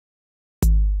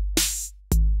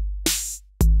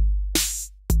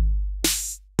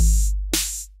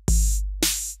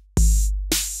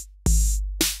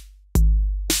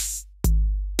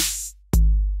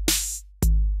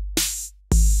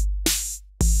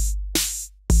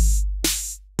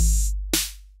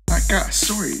got a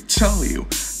story to tell you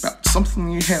about something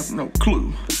you have no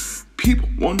clue. People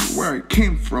wonder where I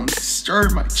came from.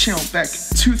 Started my channel back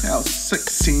in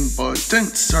 2016, but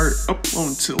didn't start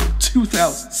uploading till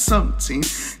 2017.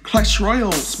 Clash Royale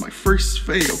was my first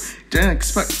video. Didn't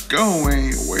expect to go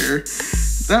anywhere.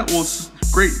 That was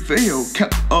a great video.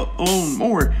 Kept uploading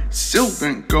more. Still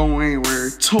didn't go anywhere.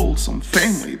 Told some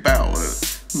family about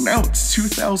it. Now it's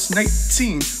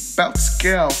 2018. About to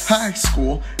get out of high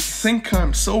school. I think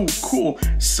I'm so cool.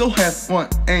 Still haven't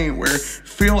went anywhere.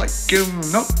 Feel like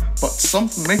giving up, but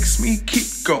something makes me keep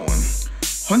going.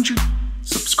 100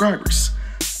 subscribers.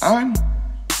 I'm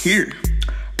here.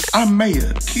 I made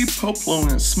it. Keep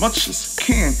uploading as much as I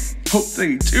can. Hope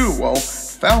they do well.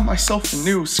 Found myself a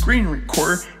new screen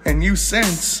recorder and you send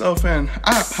stuff in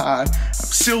iPod. I'm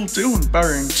still doing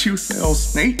better in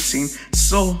 2018.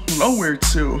 Still nowhere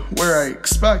to where I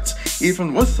expect,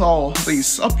 even with all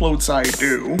these uploads I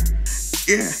do.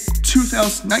 Yeah,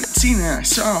 2019 and I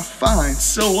started off fine.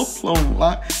 Still uploading a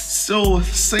lot. Still the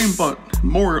same, but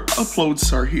more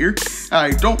uploads are here.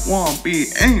 I don't want to be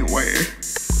anywhere.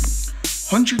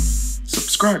 100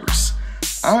 subscribers.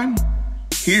 I'm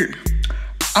here.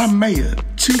 I made it.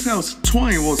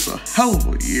 2020 was a hell of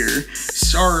a year.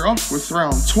 Started off with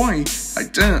around 20. I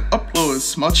didn't upload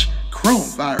as much.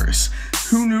 Coronavirus.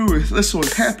 Who knew this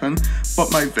would happen?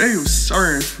 But my videos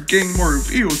started getting more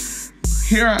views.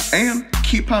 Here I am.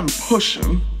 Keep on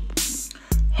pushing.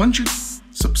 100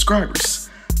 subscribers.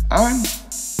 I'm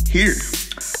here.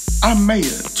 I made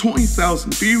it.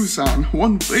 20,000 views on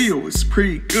one video is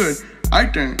pretty good. I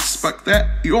didn't expect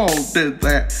that. You all did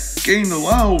that. Gained a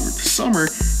lot over the summer.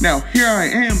 Now here I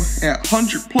am at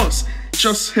 100 plus.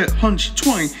 Just hit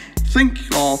 120. Thank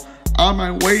you all. On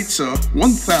my way to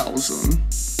 1,000.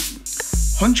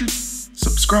 100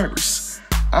 subscribers.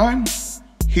 I'm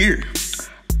here.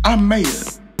 I made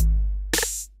it.